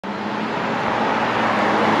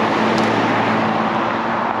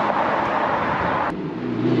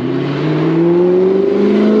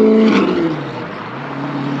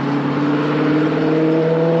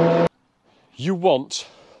want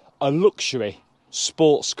a luxury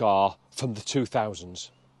sports car from the 2000s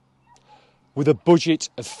with a budget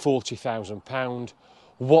of £40,000,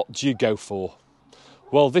 what do you go for?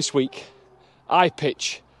 Well, this week I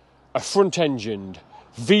pitch a front-engined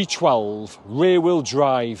V12 rear-wheel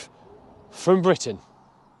drive from Britain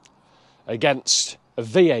against a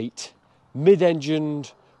V8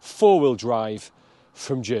 mid-engined four-wheel drive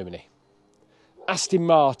from Germany. Aston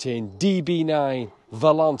Martin DB9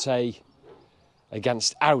 Volante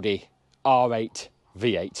against Audi R8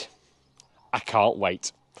 V8. I can't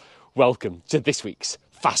wait. Welcome to this week's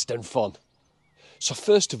Fast and Fun. So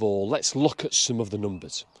first of all, let's look at some of the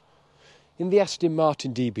numbers. In the Aston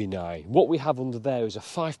Martin DB9, what we have under there is a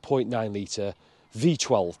 5.9 litre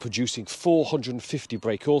V12 producing 450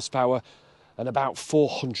 brake horsepower and about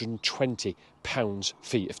 420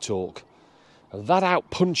 pounds-feet of torque. And that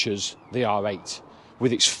outpunches the R8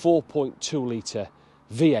 with its 4.2 litre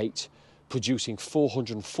V8 producing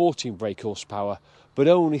 414 brake horsepower but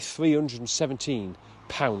only 317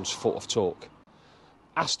 pounds-foot of torque.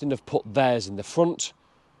 Aston have put theirs in the front.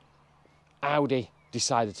 Audi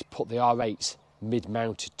decided to put the R8s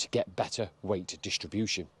mid-mounted to get better weight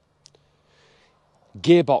distribution.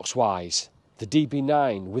 Gearbox-wise, the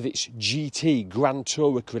DB9 with its GT Grand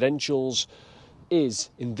Tourer credentials is,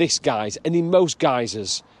 in this guise and in most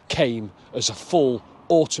guises, came as a full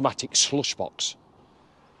automatic slush box.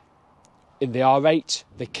 In the R8,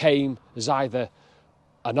 they came as either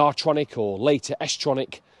an R-tronic or later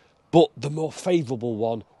S-tronic, but the more favourable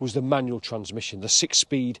one was the manual transmission, the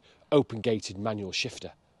 6-speed open-gated manual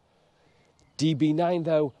shifter. DB9,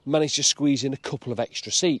 though, managed to squeeze in a couple of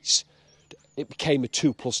extra seats. It became a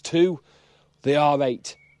 2+2. The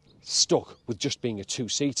R8 stuck with just being a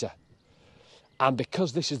two-seater. And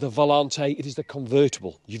because this is the Volante, it is the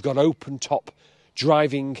convertible. You've got open-top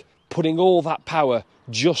driving, putting all that power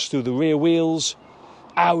just through the rear wheels.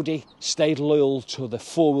 Audi stayed loyal to the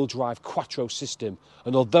four-wheel drive Quattro system,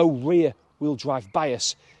 and although rear-wheel drive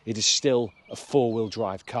bias, it is still a four-wheel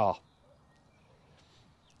drive car.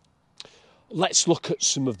 Let's look at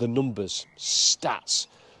some of the numbers, stats.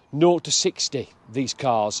 0 to 60, these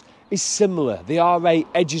cars, is similar. The R8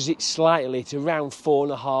 edges it slightly to around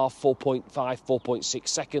 4.5, 4.5, 4.6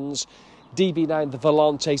 seconds. DB9, the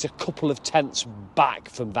Volante, is a couple of tenths back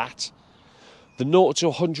from that. The 0 to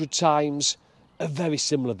 100 times are very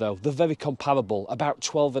similar though. They're very comparable, about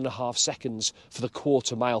 12.5 seconds for the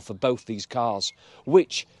quarter mile for both these cars,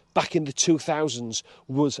 which back in the 2000s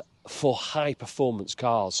was for high performance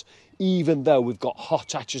cars, even though we've got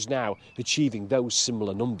hot hatches now achieving those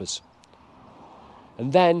similar numbers.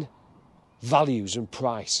 And then values and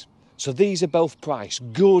price. So these are both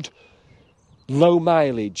priced good, low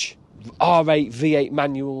mileage R8 V8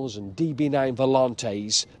 manuals and DB9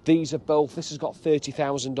 Volantes. These are both, this has got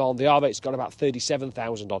 30,000 on, the R8's got about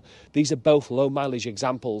 37,000 on. These are both low mileage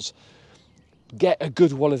examples. Get a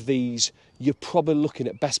good one of these, you're probably looking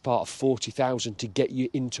at best part of 40,000 to get you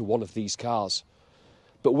into one of these cars.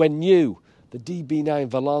 But when new, the DB9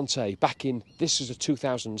 Volante back in, this was a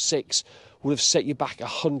 2006, would have set you back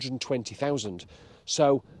 120,000.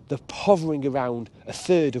 So they're hovering around a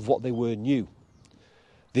third of what they were new.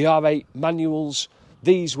 The R8 manuals,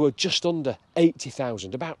 these were just under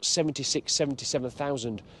 80,000, about 76,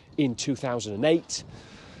 77,000 in 2008.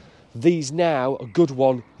 These now, a good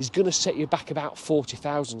one, is going to set you back about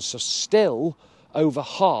 40,000, so still over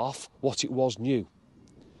half what it was new.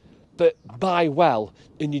 But buy well,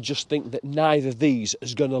 and you just think that neither of these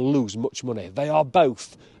is going to lose much money. They are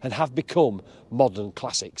both and have become modern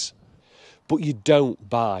classics. But you don't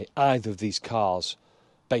buy either of these cars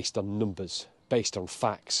based on numbers, based on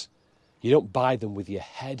facts. You don't buy them with your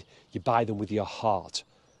head, you buy them with your heart.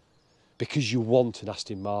 Because you want an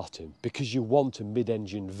Aston Martin, because you want a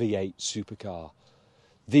mid-engine V8 supercar.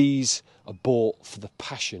 These are bought for the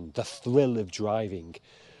passion, the thrill of driving,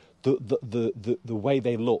 the way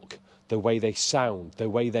they look, the way they sound, the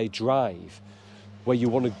way they drive, where you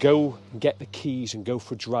want to go and get the keys and go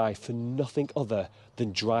for a drive for nothing other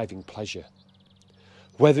than driving pleasure.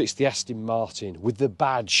 Whether it's the Aston Martin with the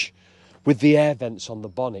badge, with the air vents on the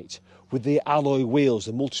bonnet, with the alloy wheels,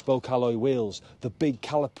 the multi-spoke alloy wheels, the big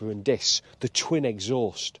caliper and discs, the twin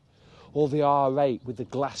exhaust, or the R8 with the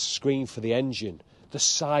glass screen for the engine, the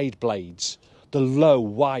side blades, the low,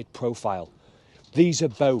 wide profile. These are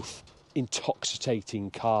both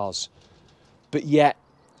intoxicating cars. But yet,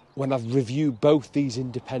 when I've reviewed both these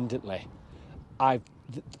independently,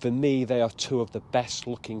 for me, they are two of the best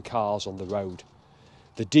looking cars on the road.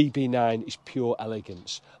 The DB9 is pure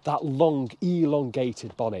elegance. That long,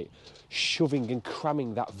 elongated bonnet, shoving and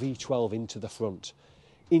cramming that V12 into the front.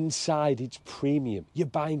 inside it's premium. You're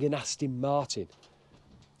buying an Aston Martin.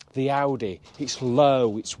 The Audi, it's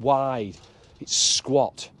low, it's wide, it's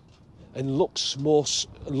squat, and looks much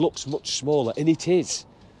smaller, and it is.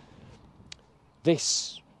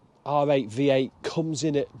 This R8 V8 comes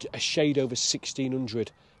in at a shade over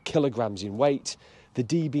 1,600 kilograms in weight. The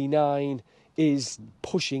DB9 is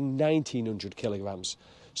pushing 1,900 kilograms.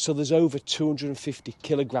 So there's over 250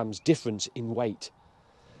 kilograms difference in weight.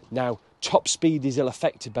 Now, top speed is ill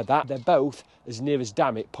affected by that. They're both, as near as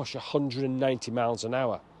damn it, push 190 miles an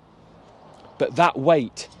hour. But that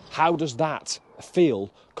weight, how does that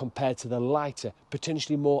feel compared to the lighter,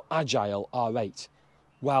 potentially more agile R8?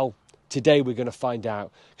 Well, today we're going to find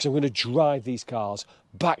out, because I'm going to drive these cars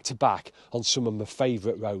back to back on some of my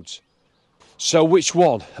favourite roads. So which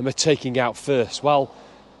one am I taking out first? Well,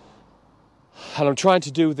 and I'm trying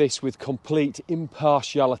to do this with complete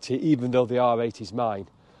impartiality, even though the R8 is mine.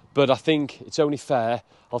 But I think it's only fair.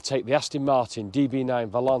 I'll take the Aston Martin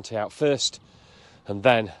DB9 Volante out first, and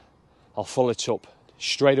then I'll follow it up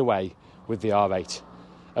straight away with the R8.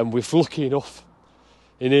 And we're lucky enough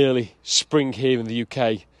in early spring here in the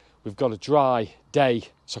UK. We've got a dry day,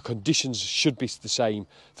 so conditions should be the same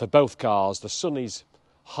for both cars. The sun is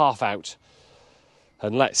half out.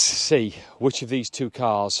 And let's see which of these two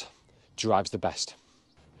cars drives the best.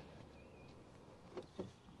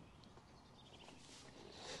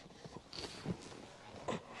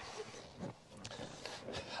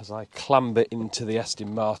 As I clamber into the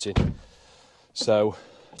Aston Martin. So,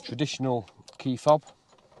 traditional key fob.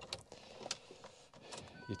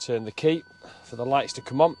 You turn the key for the lights to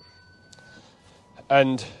come on.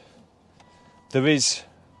 And there is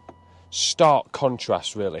stark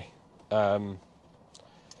contrast, really, on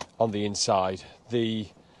the inside. The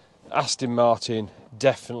Aston Martin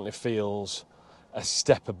definitely feels a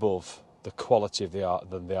step above the quality of the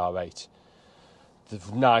R8. The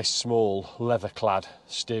nice small leather-clad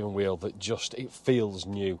steering wheel that it feels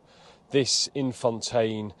new. This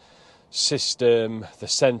infotainment system, the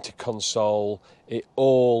centre console, it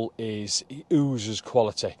oozes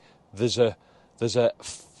quality. There's a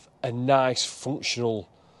nice functional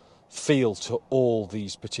feel to all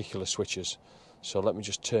these particular switches. So let me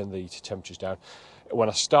just turn the temperatures down. When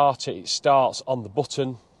I start it, it starts on the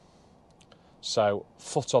button. So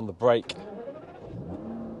foot on the brake.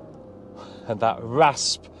 And that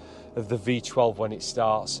rasp of the V12 when it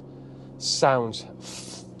starts sounds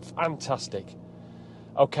fantastic.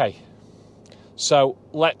 Okay, so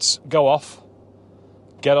let's go off,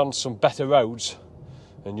 get on some better roads,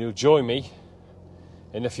 and you'll join me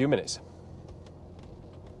in a few minutes.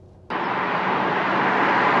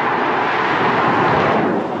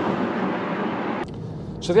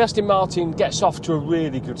 So the Aston Martin gets off to a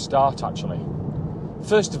really good start, actually.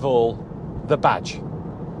 First of all, the badge.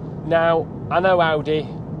 Now, I know Audi,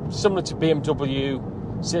 similar to BMW,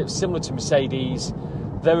 similar to Mercedes,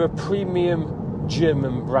 they're a premium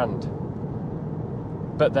German brand.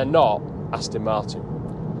 But they're not Aston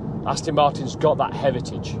Martin. Aston Martin's got that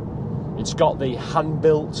heritage. It's got the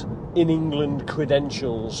hand-built, in England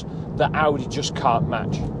credentials that Audi just can't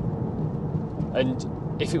match. And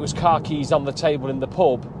if it was car keys on the table in the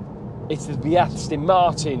pub, it's the Aston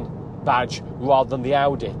Martin badge rather than the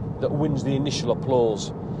Audi that wins the initial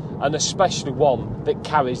applause. And especially one that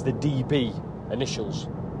carries the DB initials.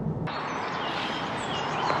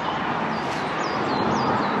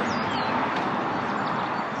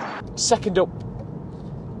 Second up,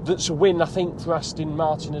 that's a win, I think, for Aston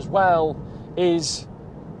Martin as well, is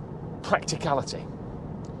practicality.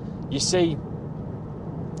 You see,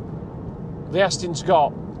 the Aston's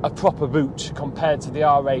got a proper boot compared to the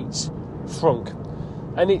R8's frunk,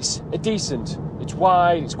 and it's a decent, it's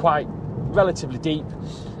wide, it's quite relatively deep,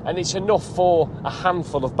 and it's enough for a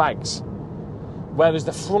handful of bags. Whereas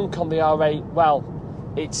the frunk on the R8, well,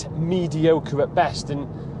 it's mediocre at best, and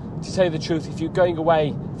to tell you the truth, if you're going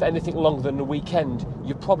away for anything longer than a weekend,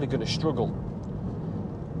 you're probably going to struggle.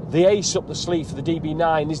 The ace up the sleeve for the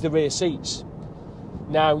DB9 is the rear seats.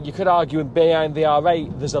 Now, you could argue behind the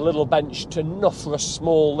R8 there's a little bench enough for a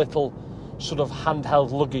small little sort of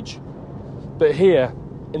handheld luggage. But here,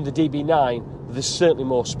 in the DB9, there's certainly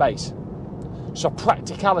more space. So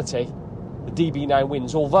practicality, the DB9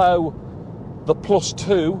 wins. Although the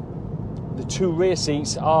 +2, the two rear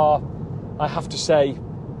seats are, I have to say,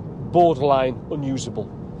 borderline unusable.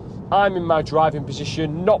 I'm in my driving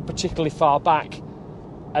position, not particularly far back,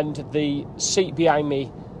 and the seat behind me,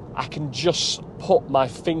 I can just put my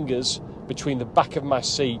fingers between the back of my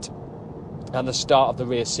seat and the start of the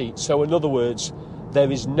rear seat. So in other words, there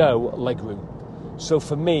is no legroom. So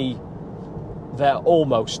for me, they're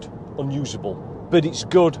almost unusable. But it's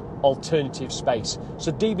good alternative space.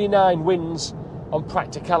 So DB9 wins on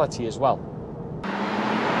practicality as well.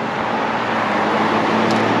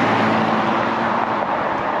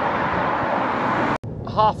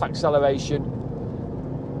 Half acceleration.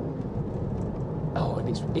 Oh, and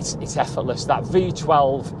it's effortless. That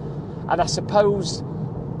V12, and I suppose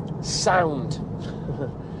sound.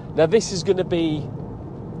 Now this is going to be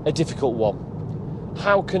a difficult one.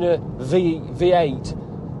 How can a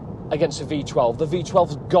V8 against a V12? The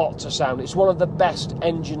V12's got to sound. It's one of the best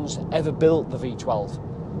engines ever built, the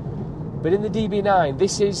V12. But in the DB9,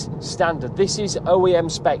 this is standard. This is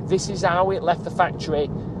OEM spec. This is how it left the factory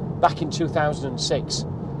back in 2006.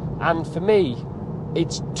 And for me,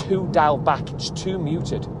 it's too dialed back. It's too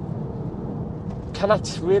muted. Can I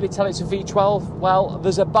really tell it's a V12? Well,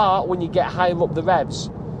 there's a bar when you get higher up the revs.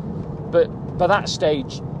 But by that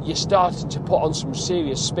stage, you're starting to put on some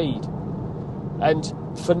serious speed. And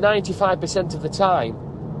for 95% of the time,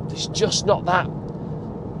 there's just not that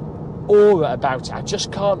aura about it. I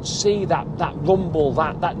just can't see that rumble,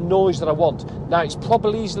 that noise that I want. Now, it's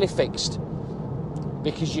probably easily fixed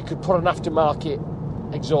because you could put an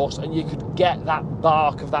aftermarket exhaust and you could get that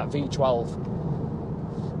bark of that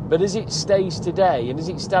V12. But as it stays today and as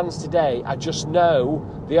it stands today, I just know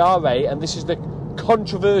the R8, and this is the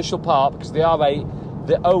controversial part because the R8,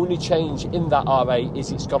 the only change in that R8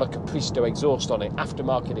 is it's got a Capristo exhaust on it,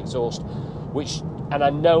 aftermarket exhaust, which, and I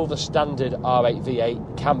know the standard R8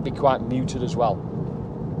 V8 can be quite muted as well.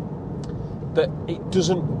 But it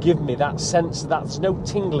doesn't give me that sense that there's no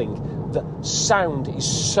tingling. The sound is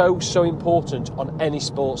so important on any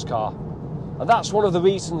sports car. And that's one of the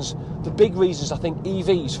reasons, the big reasons I think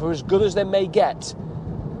EVs, for as good as they may get,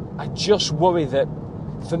 I just worry that,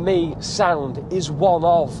 for me, sound is one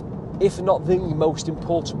of, if not the most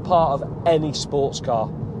important part of any sports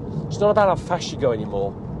car. It's not about how fast you go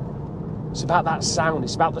anymore. It's about that sound,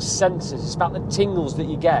 it's about the sensors, it's about the tingles that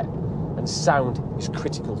you get, and sound is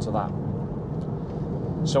critical to that.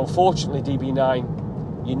 So unfortunately, DB9,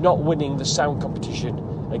 you're not winning the sound competition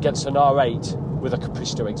against an R8 with a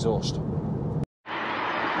Capristo exhaust.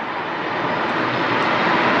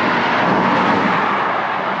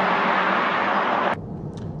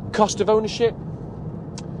 Cost of ownership?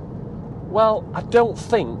 Well, I don't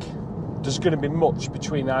think there's going to be much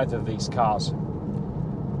between either of these cars.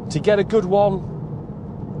 To get a good one,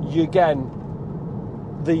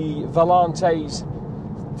 the Volantes,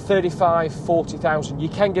 35, 40,000. You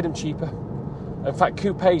can get them cheaper. In fact,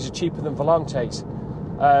 coupes are cheaper than Volantes.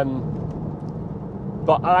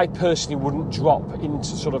 But I personally wouldn't drop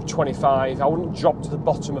into sort of 25. I wouldn't drop to the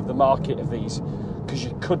bottom of the market of these, because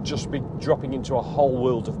you could just be dropping into a whole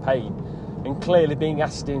world of pain. And clearly, being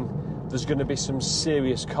Aston, there's going to be some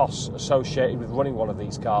serious costs associated with running one of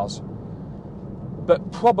these cars.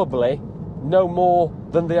 But probably no more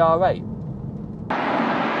than the R8.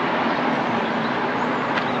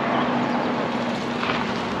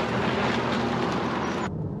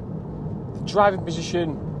 The driving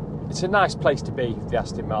position, it's a nice place to be, the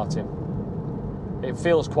Aston Martin. It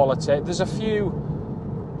feels quality. There's a few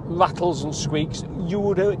rattles and squeaks. You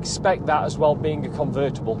would expect that as well, being a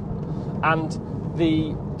convertible. And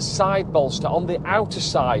the side bolster on the outer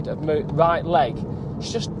side of my right leg,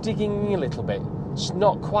 it's just digging a little bit. It's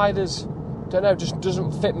not quite as, don't know, just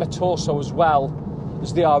doesn't fit my torso as well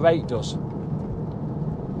as the R8 does.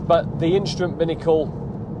 But the instrument binnacle,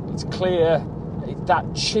 it's clear.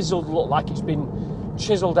 That chiselled look, like it's been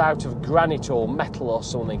chiselled out of granite or metal or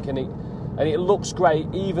something, and it looks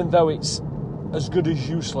great, even though it's as good as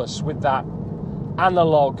useless with that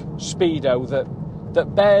analog speedo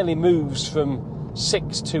that barely moves from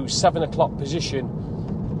 6 to 7 o'clock position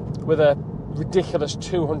with a ridiculous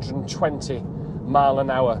 220 mile an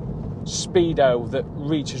hour speedo that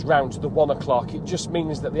reaches round to the 1 o'clock. It just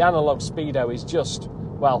means that the analog speedo is just,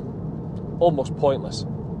 well, almost pointless.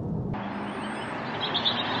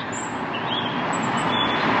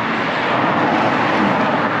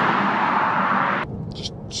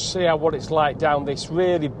 See what it's like down this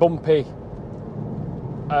really bumpy,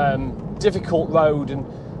 difficult road, and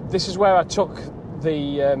this is where I took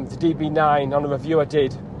the DB9 on a review I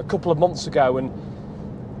did a couple of months ago, and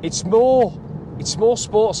it's more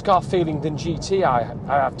sports car feeling than GT, I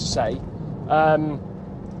have to say.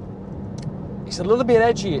 It's a little bit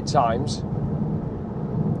edgy at times,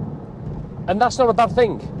 and that's not a bad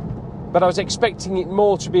thing, but I was expecting it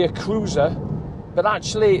more to be a cruiser, but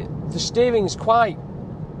actually the steering's quite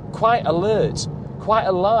alert, quite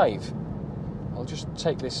alive. I'll just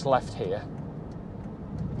take this left here.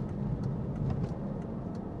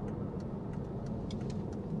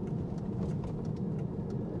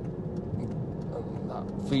 That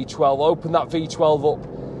V12, open that V12 up.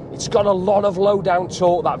 It's got a lot of low down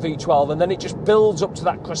torque, that V12, and then it just builds up to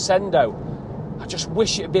that crescendo. I just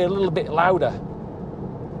wish it'd be a little bit louder.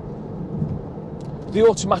 The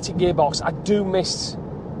automatic gearbox, I do miss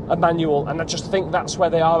a manual, and I just think that's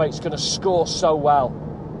where the R8's going to score so well.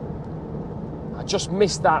 I just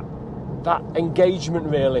miss that engagement,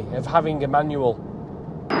 really, of having a manual.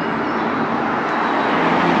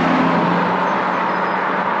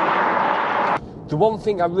 The one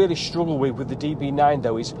thing I really struggle with the DB9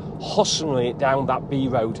 though is hustling it down that B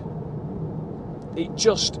road. The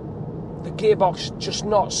gearbox just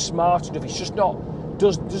not smart enough. It's just not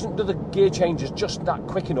doesn't do the gear changes just that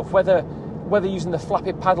quick enough. Whether using the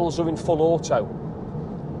flappy paddles or in full auto,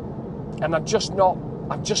 and I just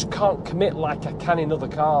can't commit like I can in other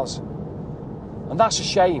cars, and that's a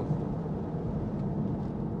shame.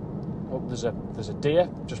 Oh, there's a deer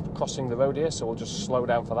just crossing the road here, so we'll just slow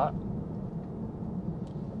down for that.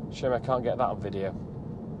 Shame I can't get that on video.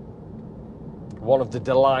 One of the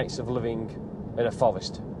delights of living in a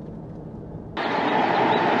forest.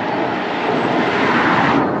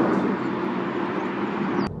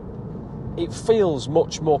 It feels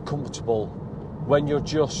much more comfortable when you're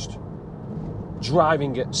just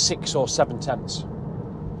driving at 6 or 7 tenths.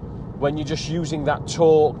 When you're just using that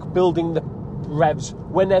torque, building the revs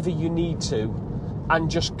whenever you need to,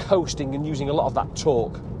 and just coasting and using a lot of that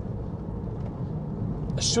torque.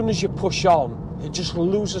 As soon as you push on, it just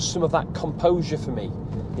loses some of that composure for me.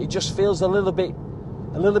 It just feels a little bit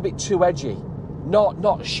too edgy,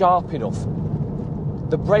 not sharp enough.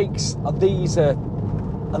 The brakes are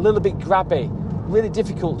a little bit grabby, really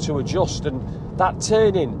difficult to adjust, and that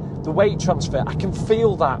turning, the weight transfer, I can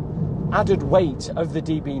feel that added weight of the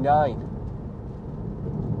DB9.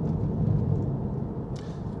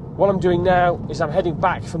 What I'm doing now is I'm heading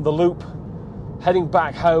back from the loop, heading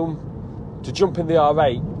back home to jump in the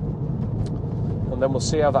R8, and then we'll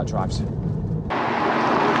see how that drives.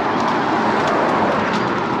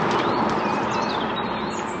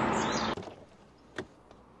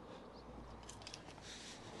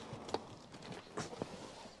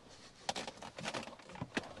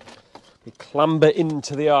 We clamber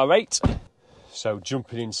into the R8, so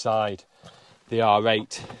jumping inside the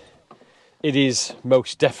R8, it is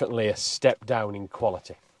most definitely a step down in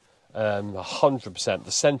quality. 100%.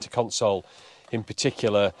 The centre console in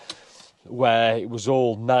particular, where it was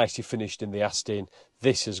all nicely finished in the Aston,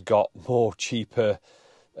 this has got more cheaper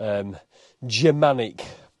Germanic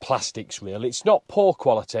plastics, really. It's not poor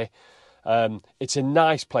quality. It's a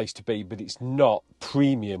nice place to be, but it's not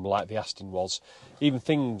premium like the Aston was. Even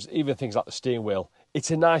things like the steering wheel.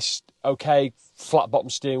 It's a nice, okay, flat bottom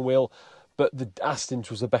steering wheel, but the Aston's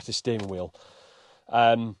was a better steering wheel.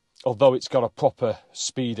 Although it's got a proper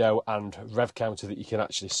speedo and rev counter that you can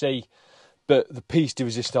actually see. But the piece de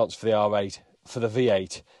resistance for the R8, for the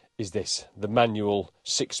V8, is this, the manual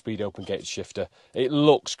 6-speed open gate shifter. It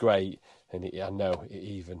looks great, and I know it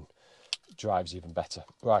even drives even better.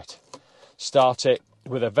 Right, start it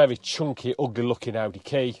with a very chunky, ugly looking Audi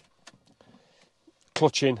key.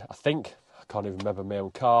 Clutching, I think. I can't even remember my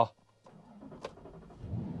own car.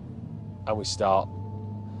 And we start.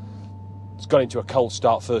 It's gone into a cold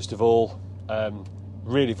start first of all,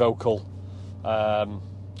 really vocal, and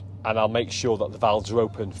I'll make sure that the valves are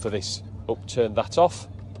open for this turn that off.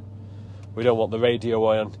 We don't want the radio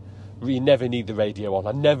on. You never need the radio on.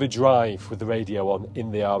 I never drive with the radio on in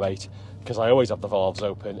the R8 because I always have the valves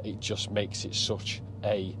open. It just makes it such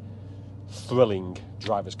a thrilling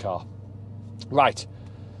driver's car. Right,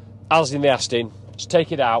 as in the Aston, let's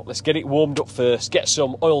take it out, let's get it warmed up first, get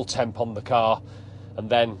some oil temp on the car, and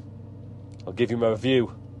then I'll give you a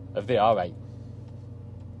review of the R8.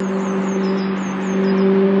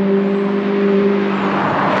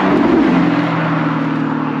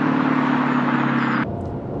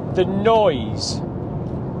 The noise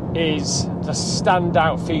is the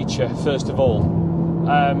standout feature, first of all.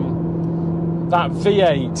 That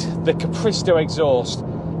V8, the Capristo exhaust,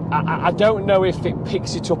 I don't know if it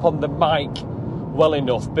picks it up on the mic well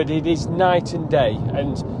enough, but it is night and day.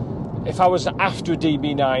 And if I was after a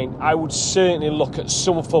DB9, I would certainly look at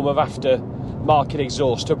some form of aftermarket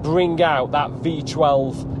exhaust to bring out that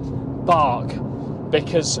V12 bark,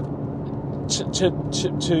 because to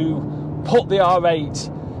put the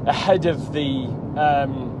R8 ahead of the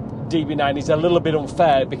DB9 is a little bit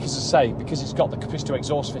unfair because, as I say, because it's got the Capristo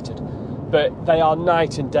exhaust fitted. But they are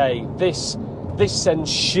night and day. This sends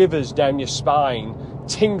shivers down your spine,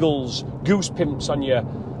 tingles, goosebumps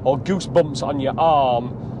on your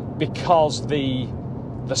arm, because the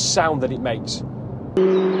sound that it makes.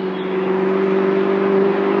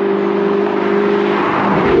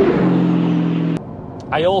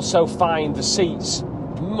 I also find the seats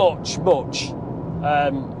much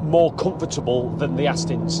more comfortable than the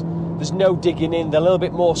Astons. There's no digging in. They're a little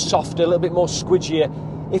bit more softer, a little bit more squidgier.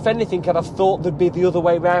 If anything, I'd have thought they'd be the other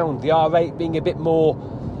way round. The R8 being a bit more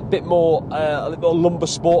lumber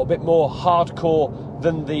sport, a bit more hardcore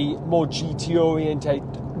than the more GT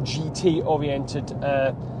oriented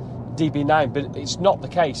DB9, but it's not the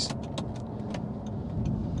case.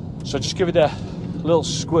 So just give it a little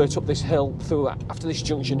squirt up this hill through after this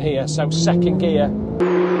junction here. So second gear.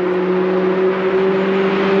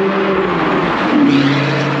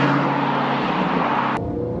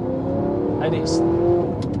 And it's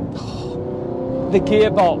the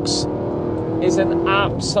gearbox is an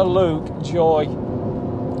absolute joy,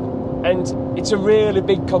 and it's a really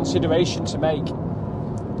big consideration to make.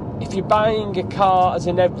 If you're buying a car as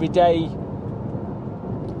an everyday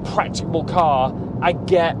practical car, I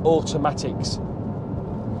get automatics,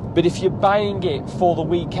 but if you're buying it for the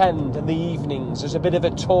weekend and the evenings as a bit of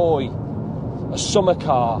a toy, a summer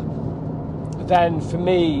car, then for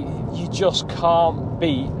me you just can't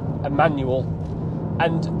beat a manual.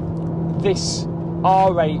 And this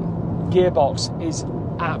R8 gearbox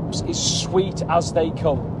is sweet as they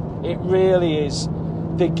come. It really is.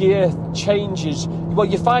 The gear changes. Well,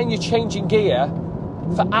 you find you're changing gear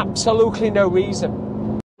for absolutely no reason.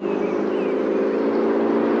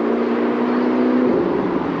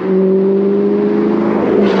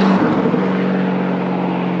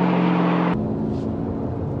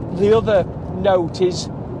 The other note is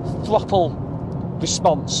throttle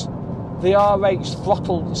response. The R8's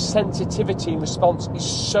throttle sensitivity and response is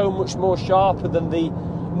so much more sharper than the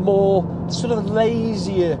more sort of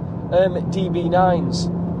lazier DB9s.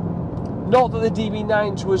 Not that the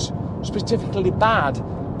DB9s was specifically bad,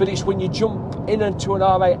 but it's when you jump into an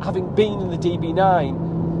R8 having been in the DB9,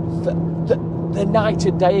 the night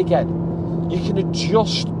and day again. You can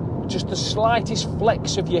adjust just the slightest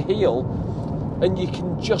flex of your heel, and you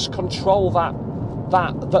can just control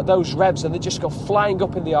those revs, and they just go flying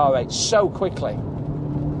up in the R8 so quickly.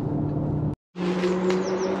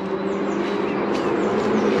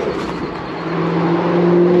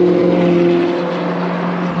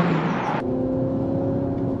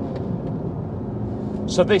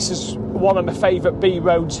 So this is one of my favourite B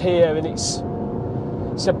roads here, and it's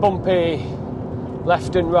a bumpy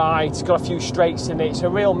left and right. It's got a few straights in it. It's a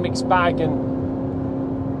real mixed bag, and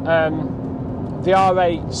the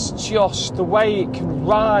R8's just the way it can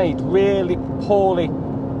ride really poorly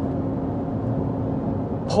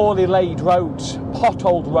laid roads,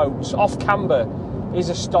 potholed roads, off camber is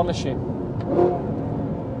astonishing.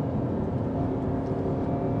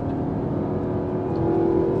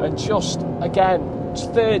 And just again,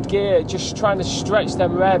 third gear, just trying to stretch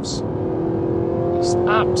them revs. It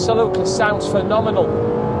absolutely sounds phenomenal.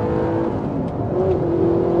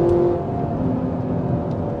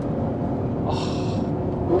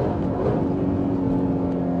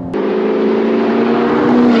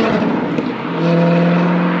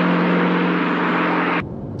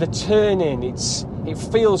 The turning, it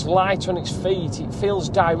feels light on its feet, it feels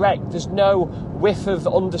direct, there's no whiff of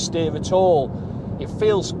understeer at all, it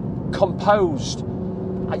feels composed,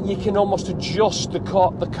 and you can almost adjust the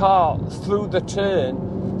car through the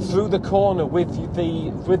turn, through the corner with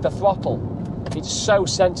the throttle. It's so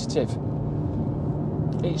sensitive.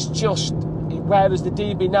 It's just, whereas the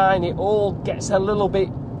DB9, it all gets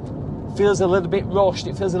feels a little bit rushed,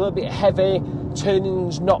 it feels a little bit heavy,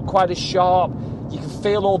 turning's not quite as sharp. You can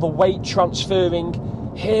feel all the weight transferring.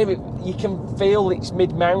 Here you can feel it's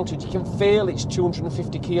mid-mounted. You can feel it's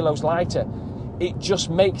 250 kilos lighter. It just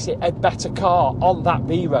makes it a better car on that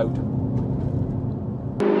B road.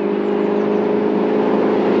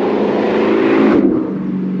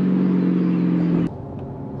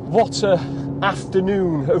 What an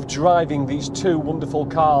afternoon of driving these two wonderful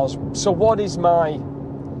cars. So what is my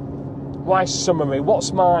summary?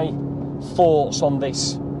 What's my thoughts on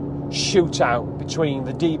this shootout between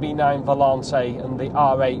the DB9 Volante and the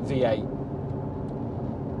R8 V8?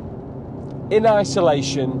 In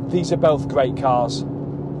isolation, these are both great cars.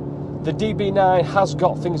 The DB9 has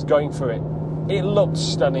got things going for it. It looks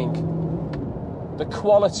stunning. The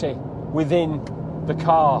quality within the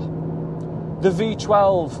car. The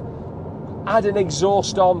V12, add an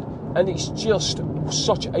exhaust on, and it's just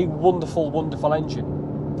such a wonderful, wonderful engine.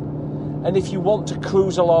 And if you want to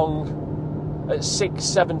cruise along at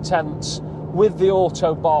 6-7 tenths with the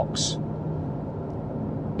auto box,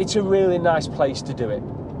 it's a really nice place to do it.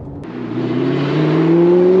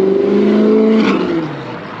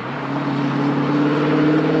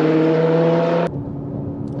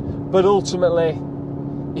 But ultimately,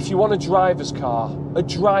 if you want a driver's car, a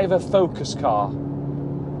driver-focused car,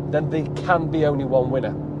 then there can be only one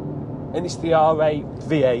winner. And it's the R8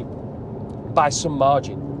 V8 by some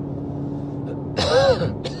margin.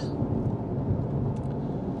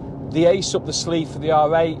 The ace up the sleeve for the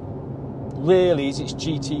R8 really is its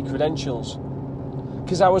GT credentials.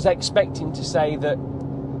 Because I was expecting to say that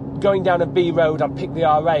going down a B road I'd pick the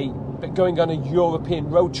R8, but going on a European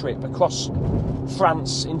road trip across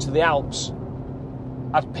France into the Alps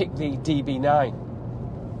I'd pick the DB9.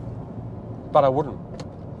 But I wouldn't.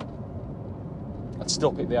 I'd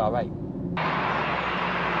still pick the R8.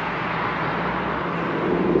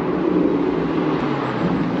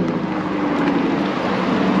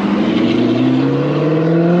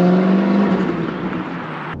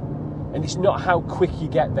 And it's not how quick you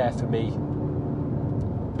get there for me,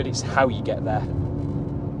 but it's how you get there.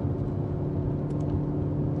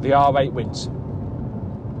 The R8 wins.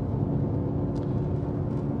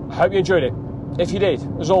 I hope you enjoyed it. If you did,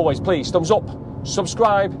 as always, please thumbs up,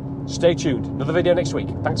 subscribe, stay tuned. Another video next week.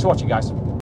 Thanks for watching, guys.